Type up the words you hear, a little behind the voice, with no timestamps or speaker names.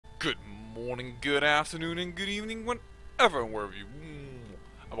Good morning, good afternoon, and good evening, whenever and wherever you.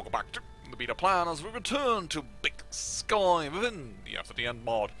 And welcome back to the beta plan as we return to Big Sky within the After the End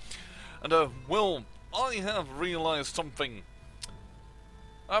mod. And well, I have realized something.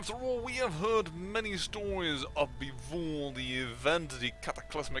 After all, we have heard many stories of before the event, the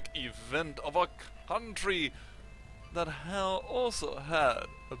cataclysmic event of a country that also had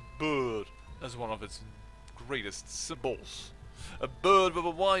a bird as one of its greatest symbols. A bird with a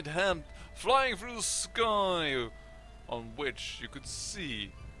white hand flying through the sky, on which you could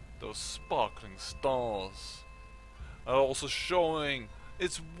see those sparkling stars. And also showing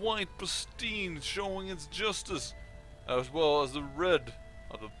its white pristine, showing its justice, as well as the red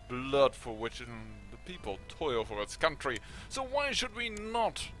of the blood for which the people toil for its country. So why should we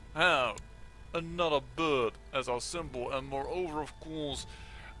not have another bird as our symbol? And moreover, of course,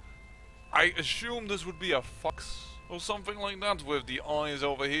 I assume this would be a fox or something like that, with the eyes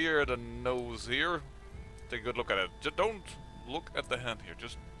over here, the nose here. Take a good look at it. Just don't look at the hand here,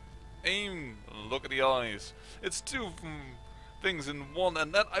 just aim and look at the eyes. It's two things in one,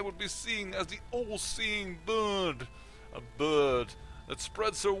 and that I would be seeing as the all-seeing bird. A bird that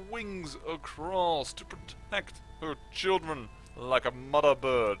spreads her wings across to protect her children like a mother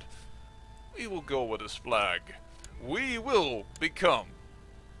bird. We will go with this flag. We will become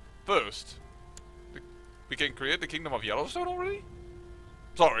first. We can create the Kingdom of Yellowstone already?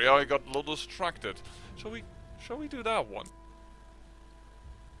 Sorry, I got a little distracted. Shall we do that one?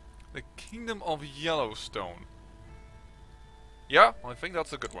 The Kingdom of Yellowstone. Yeah, I think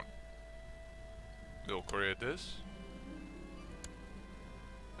that's a good one. We'll create this.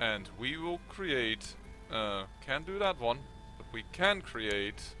 And we will create... can't do that one, but we can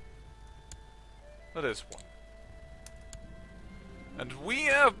create... this one. And we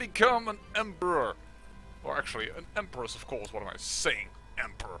have become an emperor. Or actually, an empress, of course. What am I saying?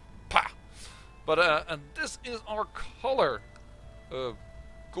 Emperor. Pah! But, and this is our color.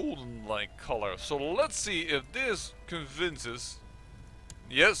 Golden-like color. So let's see if this convinces...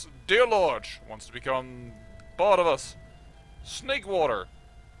 Yes, Dear Lord wants to become part of us. Snakewater.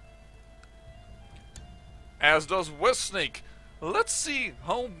 As does West Snake. Let's see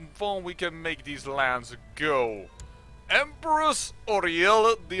how far we can make these lands go. Empress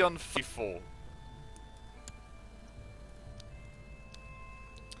Oriella the Unfaithful.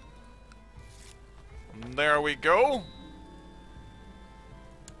 There we go.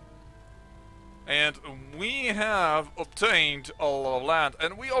 And we have obtained a lot of land,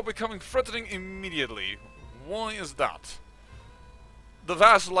 and we are becoming threatening immediately. Why is that? The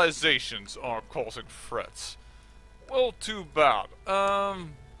vassalizations are causing threats. Well, too bad.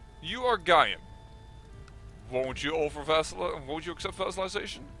 You are Gaian. Won't you won't you accept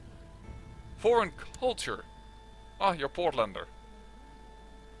vassalization? Foreign culture. Ah, you're Portlander.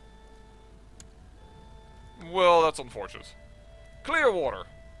 Well, that's unfortunate. Clearwater.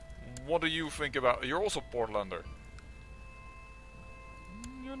 What do you think about... You're also Portlander.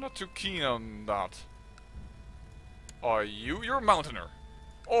 You're not too keen on that. Are you? You're a Mountaineer.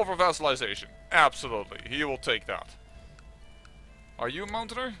 Over vassalization. Absolutely. He will take that. Are you a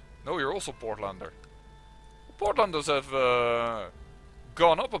Mountaineer? No, you're also Portlander. Portlanders have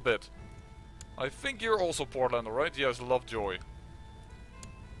gone up a bit. I think you're also Portlander, right? Yes, Lovejoy.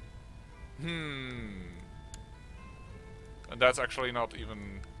 And that's actually not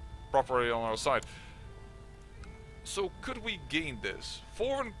even properly on our side. So could we gain this?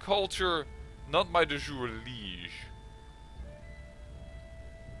 Foreign culture, not my de jure liege.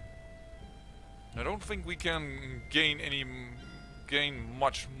 I don't think we can gain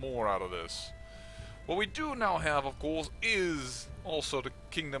much more out of this. What we do now have, of course, is also the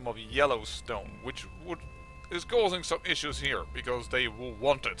Kingdom of Yellowstone, which is causing some issues here because they will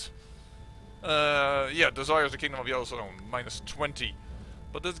want it. Yeah, desires the Kingdom of Yellowstone, -20.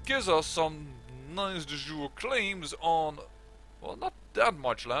 But this gives us some nice de jure claims on, well, not that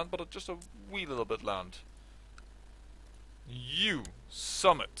much land, but just a wee little bit land. You,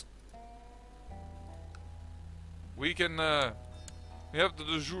 Summit. We can, we have the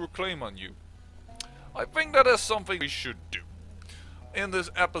de jure claim on you. I think that is something we should do in this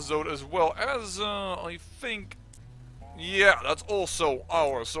episode as well, as, I think... Yeah, that's also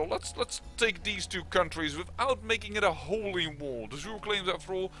ours. So let's take these two countries without making it a holy war. The jure claims,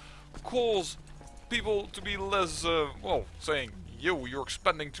 after all, cause people to be less, well, saying, yo, you're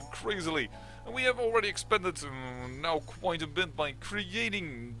expanding too crazily. And we have already expanded now quite a bit by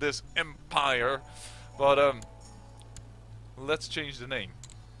creating this empire. But, let's change the name.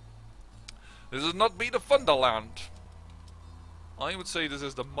 This is not be the Thunderland. I would say this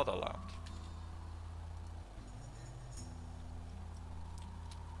is the Motherland.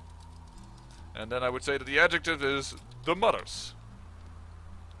 And then I would say that the adjective is the mothers.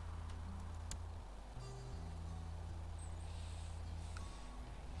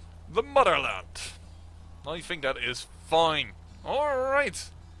 The Motherland. I think that is fine.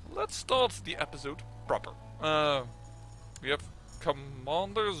 Alright, let's start the episode proper. We have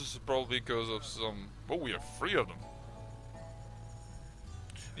commanders, probably because of some... Oh, we have 3 of them.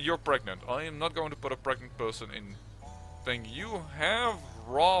 You're pregnant. I am not going to put a pregnant person in thing. You have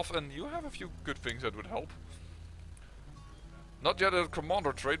Wrath, and you have a few good things that would help. Not yet a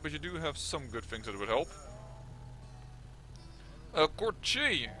commander trait, but you do have some good things that would help.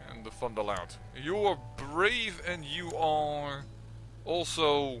 Courtier in the Thunderland. You are brave and you are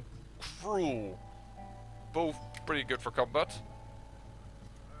also cruel. Both pretty good for combat.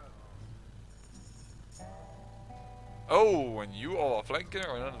 Oh, and you are a flanker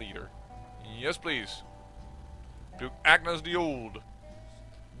and a leader. Yes, please. Duke Agnes the Old.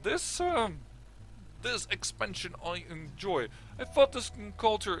 This expansion I enjoy. I thought this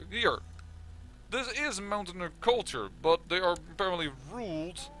culture here. This is Mountaineer culture, but they are apparently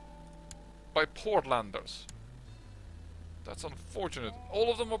ruled by Portlanders. That's unfortunate.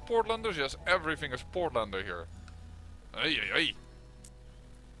 All of them are Portlanders? Yes, everything is Portlander here. Hey, hey, hey.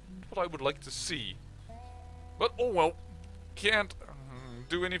 What I would like to see. But oh well, can't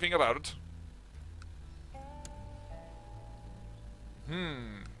do anything about it.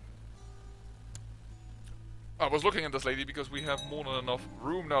 I was looking at this lady because we have more than enough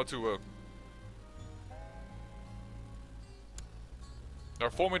room now to... They're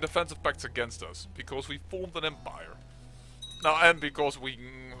forming defensive pacts against us because we formed an empire. Now, and because we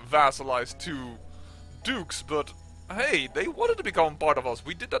vassalized 2 dukes, but hey, they wanted to become part of us.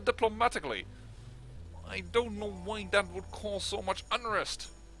 We did that diplomatically. I don't know why that would cause so much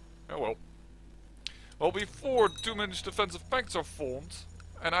unrest. Oh well. Well, before 2 minutes defensive pacts are formed,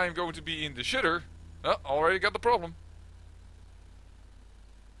 and I'm going to be in the shitter, already got the problem.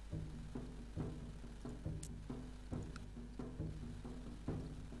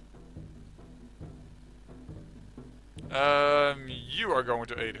 You are going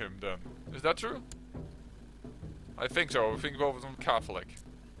to aid him then. Is that true? I think so. I think both of them Catholic.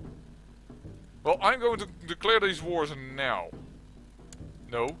 Well, I'm going to declare these wars now.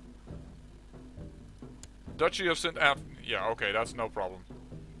 No. Duchy of St. Af... Yeah, okay, that's no problem.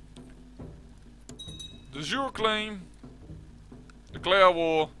 De jure claim. Declare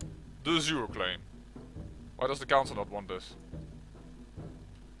war. De jure claim. Why does the council not want this?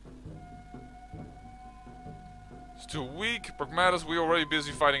 It's too weak. Pragmatus, we're already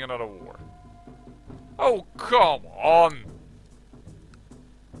busy fighting another war. Oh, come on!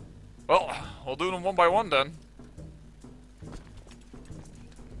 Well, we'll do them one by one then.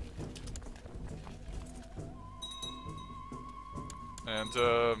 And,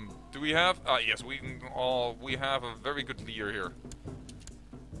 do we have... yes, we have a very good leader here.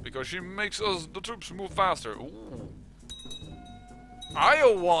 Because she makes us, the troops, move faster. Ooh.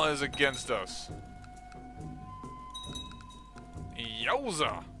 Iowa is against us.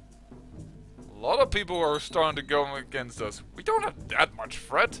 Yowza! A lot of people are starting to go against us. We don't have that much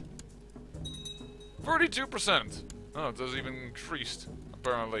threat. 32%. Oh, it has even increased,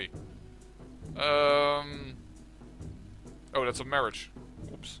 apparently. Oh, that's a marriage.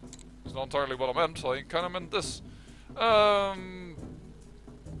 Oops. It's not entirely what I meant. I kind of meant this.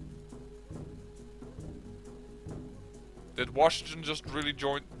 Did Washington just really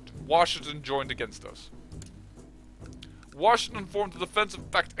join? Washington joined against us. Washington formed a defensive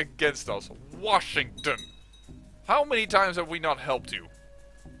pact against us. Washington! How many times have we not helped you?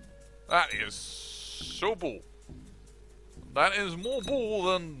 That is so bull. That is more bull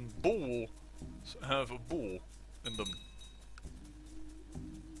than bull have a bull in them.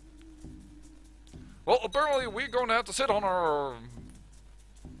 Well, apparently we're going to have to sit on our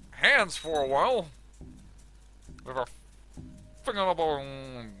hands for a while. With our finger up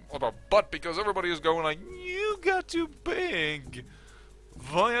our butt because everybody is going like, you got too big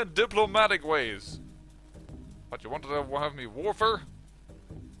via diplomatic ways. But you wanted to have me warfare?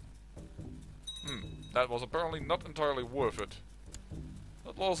 That was apparently not entirely worth it.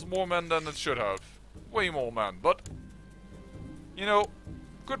 That lost more men than it should have. Way more men, but you know,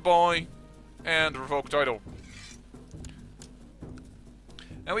 goodbye and revoke title.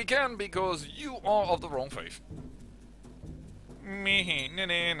 And we can because you are of the wrong faith.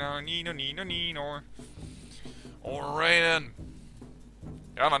 Alright then.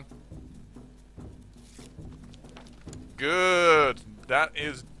 Come on. Good. That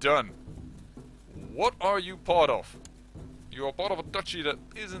is done. What are you part of? You are part of a duchy that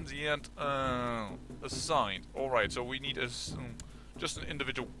isn't yet assigned. Alright, so we need Just an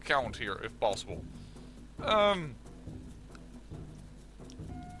individual count here, if possible. No.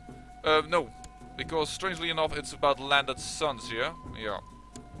 Because, strangely enough, it's about landed sons, yeah? Yeah.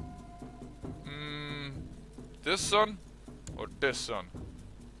 This son? Or this son?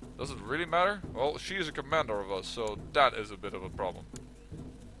 Does it really matter? Well, she is a commander of us, so that is a bit of a problem.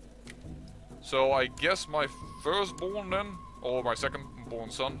 So, I guess my firstborn then? Or my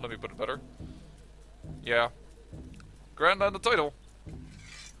second-born son, let me put it better. Yeah. Grandland the title.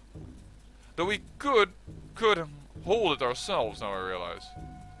 Though we could hold it ourselves, now I realize.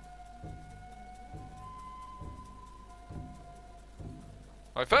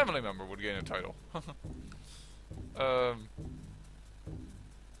 My family member would gain a title. Can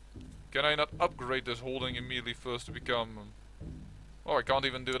I not upgrade this holding immediately first to become... Oh, I can't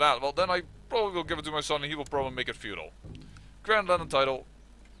even do that. Well, then I probably will give it to my son and he will probably make it feudal. Grandland and title.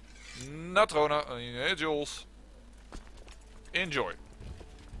 Natrona. Hey, Jules. Enjoy.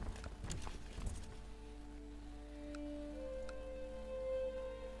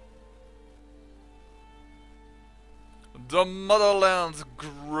 The Motherland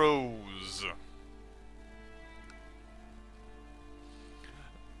grows.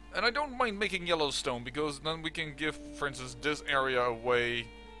 And I don't mind making Yellowstone, because then we can give, for instance, this area away.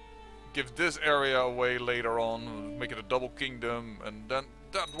 Give this area away later on, make it a double kingdom, and then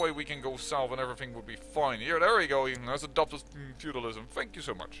that way we can go south and everything would be fine. Here, there we go, he has adopted feudalism. Thank you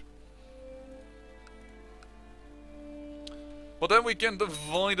so much. But then we can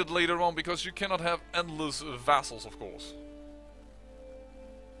divide it later on, because you cannot have endless vassals, of course.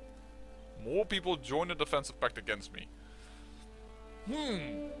 More people join the defensive pact against me.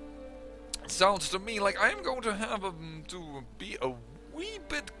 It sounds to me like I am going to have to be a wee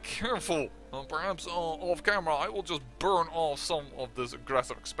bit careful. Perhaps off camera I will just burn off some of this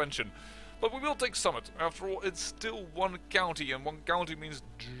aggressive expansion. But we will take Summit. After all, it's still one county, and one county means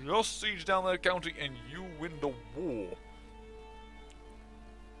just siege down that county and you win the war.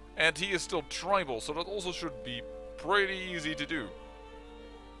 And he is still tribal, so that also should be pretty easy to do.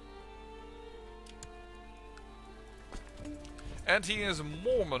 And he is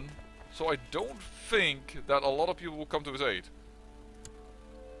Mormon, so I don't think that a lot of people will come to his aid.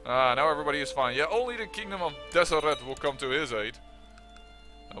 Ah, now everybody is fine. Yeah, only the Kingdom of Deseret will come to his aid.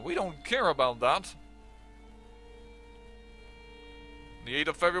 We don't care about that. The 8th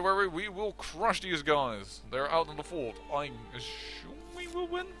of February, we will crush these guys. They're out on the fort. I assume we will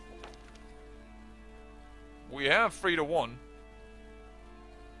win. We have 3-1.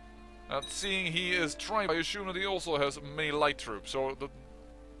 And seeing he is tribal, I assume that he also has many light troops. So the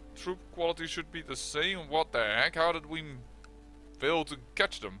troop quality should be the same. What the heck? How did we fail to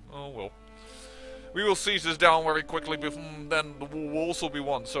catch them? Oh well. We will siege this down very quickly, then the war will also be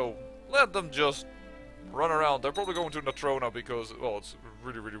won. So let them just run around. They're probably going to Natrona because, well, it's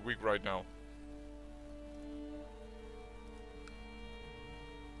really, really weak right now.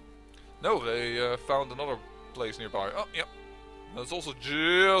 No, they found another place nearby. Oh, yep. That's also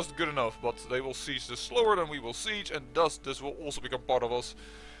just good enough, but they will siege this slower than we will siege, and thus this will also become part of us.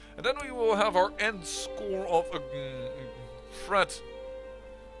 And then we will have our end score of a threat.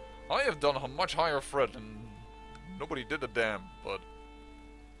 I have done a much higher threat, and nobody did a damn, but...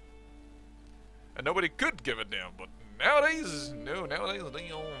 And nobody could give a damn, but nowadays, no, nowadays they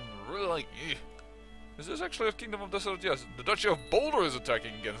don't really like... Is this actually a Kingdom of Deseret? Yes, the Duchy of Boulder is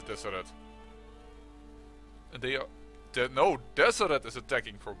attacking against Deseret. And they are... No, Deseret is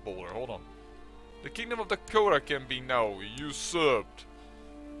attacking for Boulder. Hold on. The Kingdom of Dakota can be now usurped.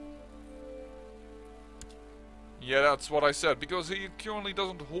 Yeah, that's what I said. Because he currently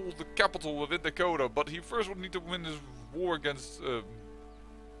doesn't hold the capital within Dakota. But he first would need to win this war against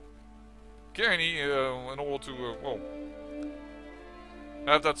Kearney in order to, well,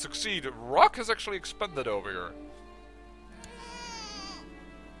 have that succeed. Rock has actually expanded over here.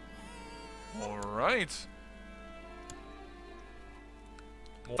 Alright.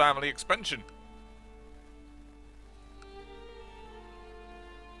 Family expansion.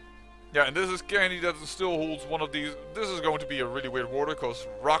 Yeah, and this is Kearney that still holds one of these. This is going to be a really weird border because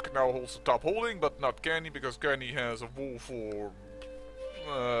Rock now holds the top holding, but not Kearney because Kearney has a wall for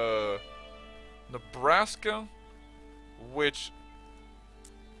Nebraska, which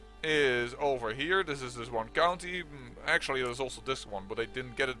is over here. This is this one county. Actually, there's also this one, but they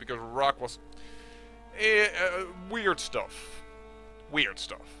didn't get it because Rock was weird stuff. Weird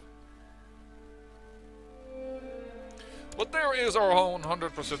stuff. But there is our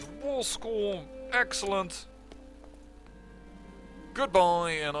 100% wall score. Excellent.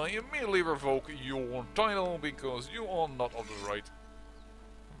 Goodbye, and I immediately revoke your title because you are not of the right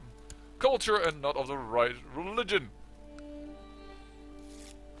culture and not of the right religion.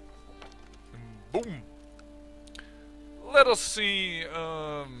 Boom. Let us see.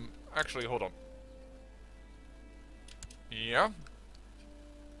 Actually, hold on. Yeah.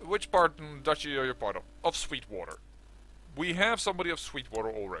 Which part duchy are you part of? Of Sweetwater. We have somebody of Sweetwater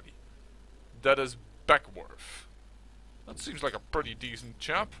already. That is Beckworth. That seems like a pretty decent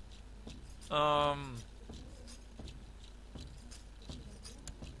chap. Dutch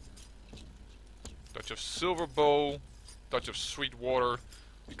of Silverbow, Dutch of Sweetwater.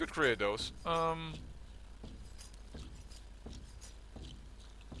 We could create those. And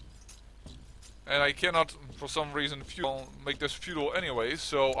I cannot, for some reason, make this feudal anyway,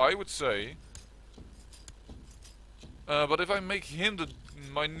 so I would say... but if I make him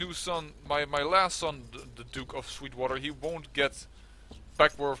my new son, my last son, the Duke of Sweetwater, he won't get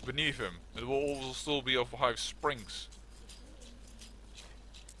Beckworth beneath him. It will also still be of Hive Springs.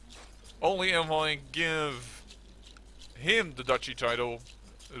 Only if I give him the duchy title,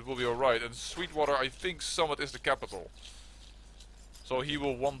 it will be alright. And Sweetwater, I think Summit is the capital. So he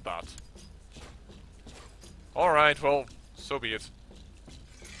will want that. Alright, well, so be it.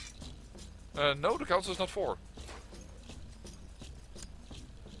 No, the council is not for.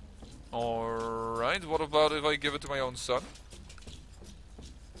 Alright, what about if I give it to my own son?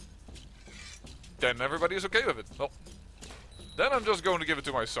 Then everybody is okay with it. Well, then I'm just going to give it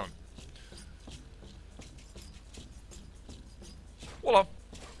to my son. Voila.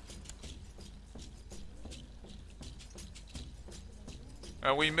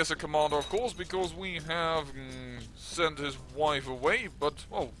 And we miss a commander, of course, because we have sent his wife away, but,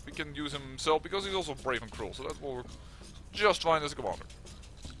 well, we can use him himself because he's also brave and cruel, so that will work just fine as a commander.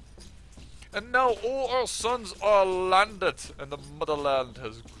 And now all our sons are landed, and the Motherland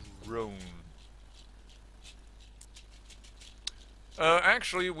has grown.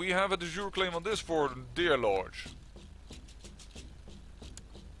 Actually, we have a de jure claim on this for Deer Lodge.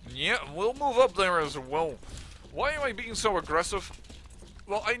 Yeah, we'll move up there as well. Why am I being so aggressive?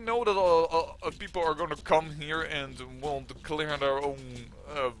 Well, I know that people are going to come here and will declare their own,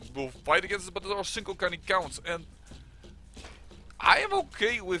 will fight against it, but our single kind of counts, and I am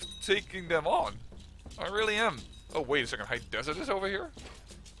okay with taking them on. I really am. Oh, wait a second, High Desert is over here?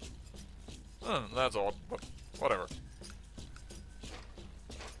 That's odd, but whatever.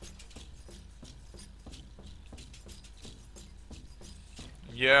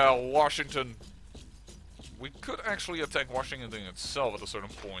 Yeah, Washington. We could actually attack Washington itself at a certain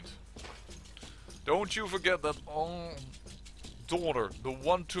point. Don't you forget that our daughter, the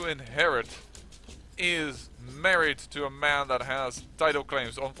one to inherit, is married to a man that has title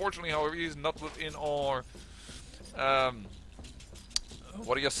claims. Unfortunately, however, he's not within our...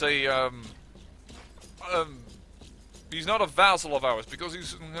 what do you say? He's not a vassal of ours, because he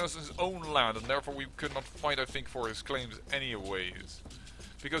has his own land, and therefore we could not fight, I think, for his claims anyways.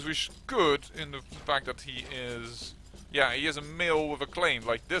 Because we could, in the fact that he is... Yeah, he is a male with a claim,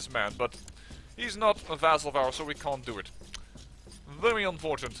 like this man, but he's not a vassal of ours, so we can't do it. Very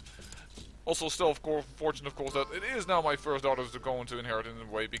unfortunate. Also, still, of course, fortunate, of course, that it is now my first daughter to go into inherit in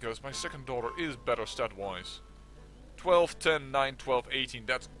a way, because my second daughter is better stat-wise. 12, 10, 9, 12, 18,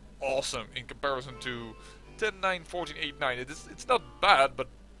 that's awesome in comparison to 10, 9, 14, 8, 9. It's not bad, but...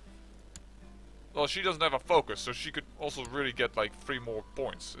 Well, she doesn't have a focus, so she could also really get like 3 more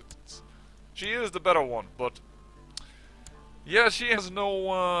points. She is the better one, but yeah, she has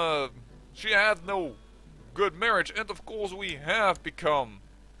no. She had no good marriage, and of course we have become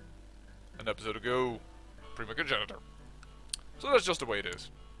an episode ago prima congenitor. So that's just the way it is.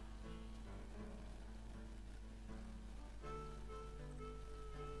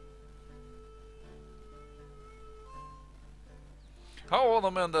 How are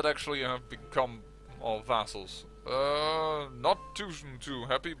the men that actually have become all vassals? Not too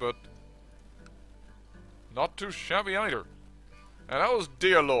happy, but not too shabby either. And that was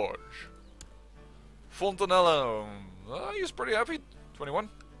Deer Lodge. Fontanella, he's pretty happy, 21.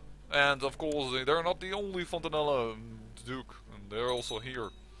 And of course, they're not the only Fontanella Duke, and they're also here.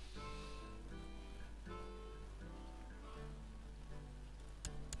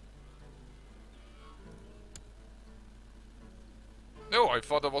 No, I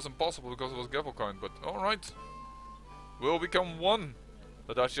thought that was impossible because it was Gavelkind, but alright. We'll become one.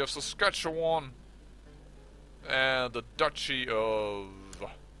 The Duchy of Saskatchewan. And the Duchy of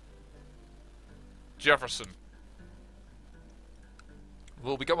Jefferson.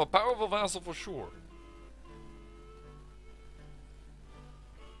 Will become a powerful vassal for sure.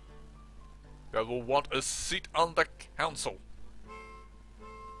 That will want a seat on the council.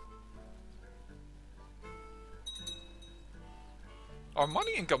 Our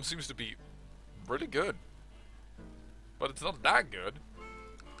money income seems to be really good. But it's not that good.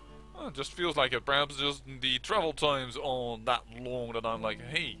 It just feels like it. Perhaps just the travel times are that long that I'm like,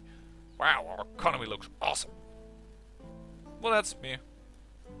 hey, wow, our economy looks awesome. Well, that's me.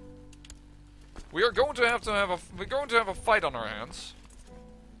 We are going to have a fight on our hands.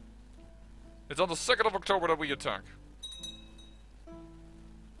 It's on the 2nd of October that we attack.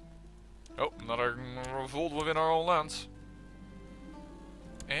 Oh, another revolt within our own lands.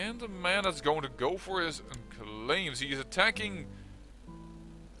 And the man that's going to go for his claims. He is attacking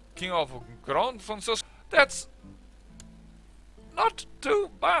King of Gran Francisco. That's not too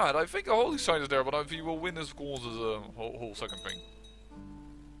bad. I think a holy site is there, but if he will win his cause is a whole second thing.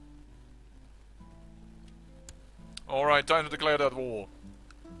 Alright, time to declare that war.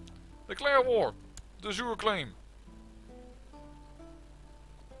 Declare war. De jure claim.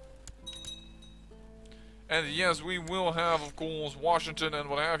 And yes, we will have, of course, Washington and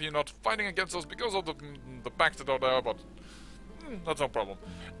what have you not fighting against us because of the pacts that are there, but that's no problem.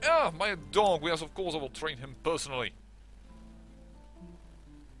 Ah, my dog, yes, of course I will train him personally.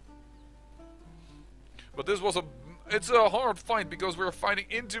 But this was it's a hard fight because we're fighting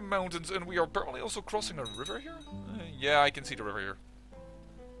into mountains and we are apparently also crossing a river here? Yeah, I can see the river here.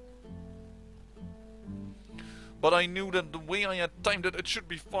 But I knew that the way I had timed it, it should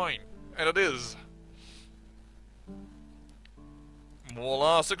be fine. And it is.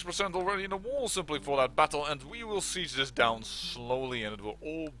 Voila, 6% already in the wall simply for that battle, and we will siege this down slowly and it will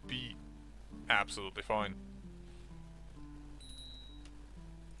all be absolutely fine.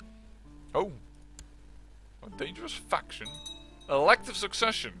 Oh. A dangerous faction. Elective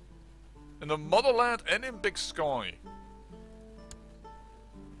succession. In the Motherland and in Big Sky.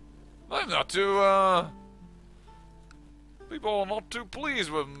 I'm not too, people are not too pleased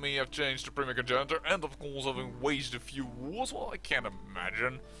with me. I've changed to Premier Progenitor and of course having waged a few wars. Well, I can't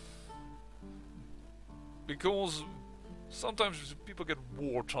imagine. Because sometimes people get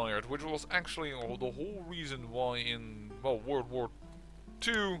war tired, which was actually the whole reason why in, well, World War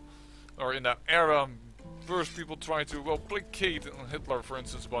II, or in that era, first people tried to, well, placate Hitler, for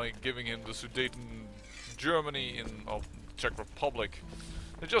instance, by giving him the Sudeten Germany in the Czech Republic.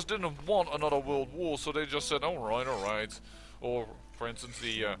 They just didn't want another world war, so they just said, alright, alright. Or, for instance,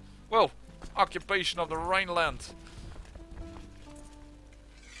 the, well, occupation of the Rhineland.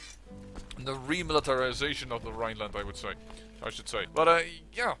 The remilitarization of the Rhineland, I should say. But,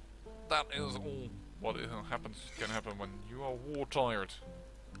 yeah, that is all what can happen when you are war-tired.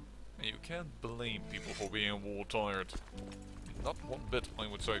 And you can't blame people for being war-tired. Not one bit, I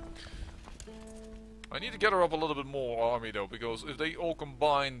would say. I need to gather up a little bit more army though, because if they all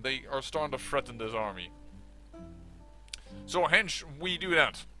combine, they are starting to threaten this army. So hence, we do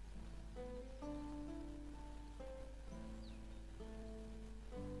that.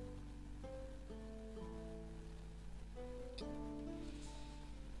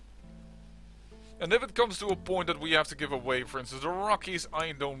 And if it comes to a point that we have to give away, for instance, the Rockies,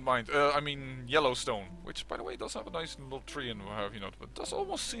 I don't mind. I mean, Yellowstone, which, by the way, does have a nice little tree and what have you not, but it does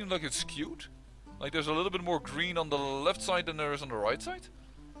almost seem like it's skewed. Like there's a little bit more green on the left side than there is on the right side.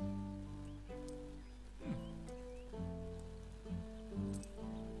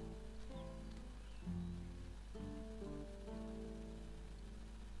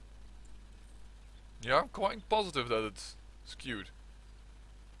 Yeah, I'm quite positive that it's skewed.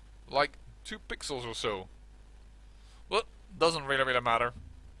 Like 2 pixels or so. Well, doesn't really matter.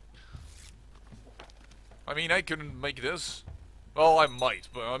 I mean, I couldn't make this. Well, I might,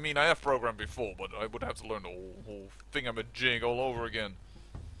 but I mean, I have programmed before, but I would have to learn the whole thingamajig all over again.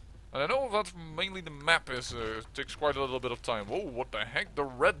 And I know that mainly the map is takes quite a little bit of time. Whoa, what the heck? The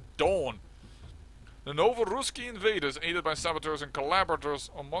Red Dawn! The Novoruski invaders, aided by saboteurs and collaborators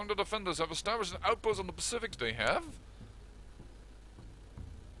among the defenders, have established an outpost on the Pacific. They have?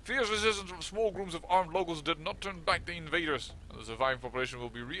 Fierce resistance from small groups of armed locals did not turn back the invaders, and the surviving population will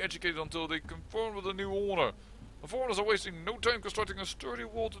be re-educated until they conform with the new order. The foreigners are wasting no time constructing a sturdy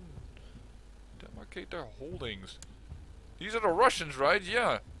wall to demarcate their holdings. These are the Russians, right?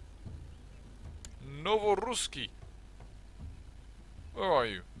 Yeah. Novoruski. Where are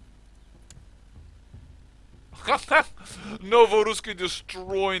you? Novoruski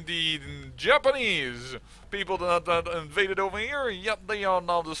destroyed the Japanese people that invaded over here, yet they are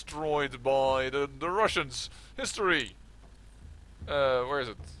now destroyed by the Russians. History. Where is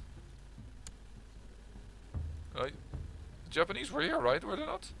it? The Japanese were here, right? Were they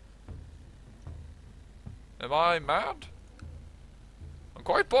not? Am I mad? I'm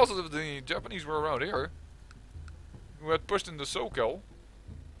quite positive the Japanese were around here. Who had pushed into SoCal.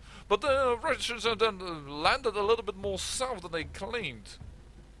 But the Russians have then landed a little bit more south than they claimed.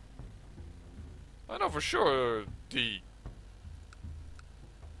 I know for sure, D.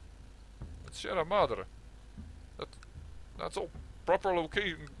 Sierra Madre. That's all proper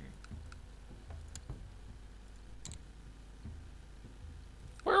location.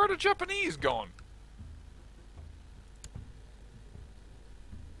 Where are the Japanese gone?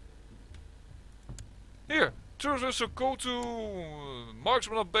 Here, choose a CK2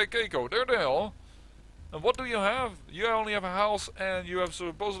 marksman of CK2. There they are. And what do you have? You only have a house and you have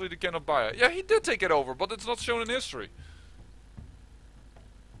supposedly the cannon buyer. Yeah, he did take it over, but it's not shown in history.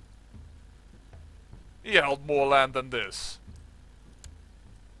 He held more land than this.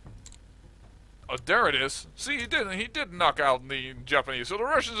 Oh, there it is. See, he did knock out the Japanese. So the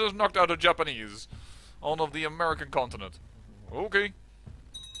Russians have knocked out the Japanese on of the American continent. Okay.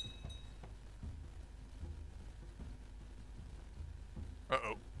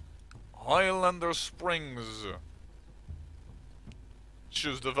 Uh-oh. Highlander Springs.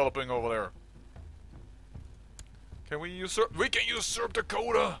 She's developing over there. Can we usurp? We can usurp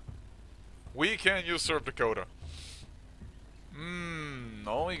Dakota! We can usurp Dakota.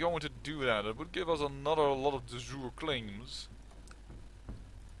 Only going to do that. It would give us another lot of de jure claims.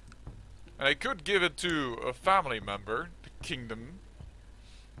 And I could give it to a family member, the kingdom.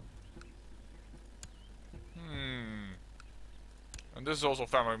 And this is also a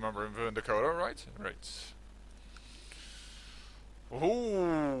family member in Dakota, right? Right.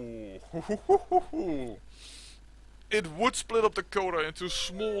 Ooh. It would split up Dakota into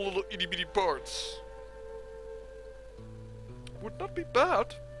small little itty bitty parts. Would not be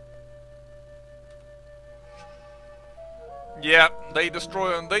bad. Yeah, they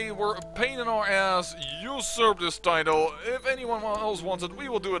destroy and they were a pain in our ass. Usurp this title. If anyone else wants it, we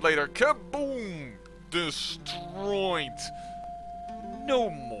will do it later. Kaboom! Destroyed.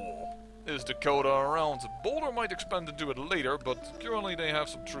 No more is Dakota around. Boulder might expand into it later, but currently they have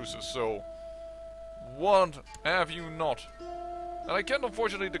some truces, so what have you not? And I can't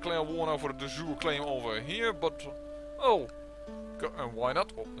unfortunately declare war now for the de jure claim over here, but oh, and why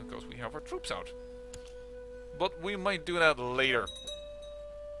not? Well, because we have our troops out. But we might do that later.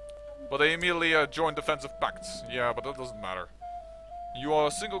 But they immediately join defensive pacts. Yeah, but that doesn't matter. You are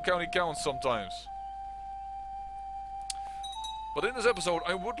a single county count sometimes. But in this episode,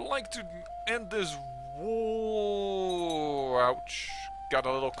 I would like to end this war. Ouch. Got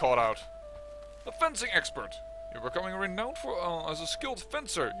a little caught out. A fencing expert. You're becoming renowned for as a skilled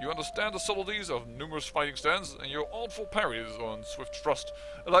fencer. You understand the subtleties of numerous fighting stances, and your artful parries on swift thrust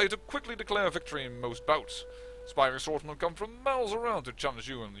allow you to quickly declare victory in most bouts. Aspiring swordsmen come from miles around to challenge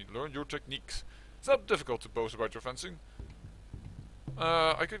you and learn your techniques. It's not difficult to boast about your fencing.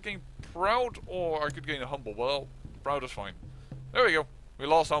 I could gain proud, or I could gain humble. Well, proud is fine. There we go. We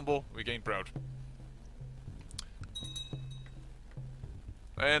lost humble, we gained proud.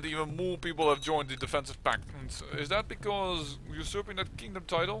 And even more people have joined the defensive pact. Is that because usurping that kingdom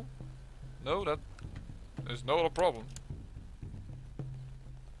title? No, that is not a problem.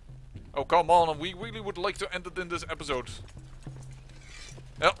 Oh, come on, we really would like to end it in this episode.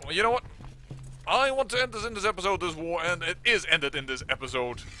 Yeah, well, you know what? I want to end this in this episode, this war, and it is ended in this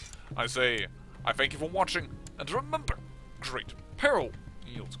episode. I say, I thank you for watching, and remember, great peril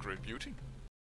yields great beauty.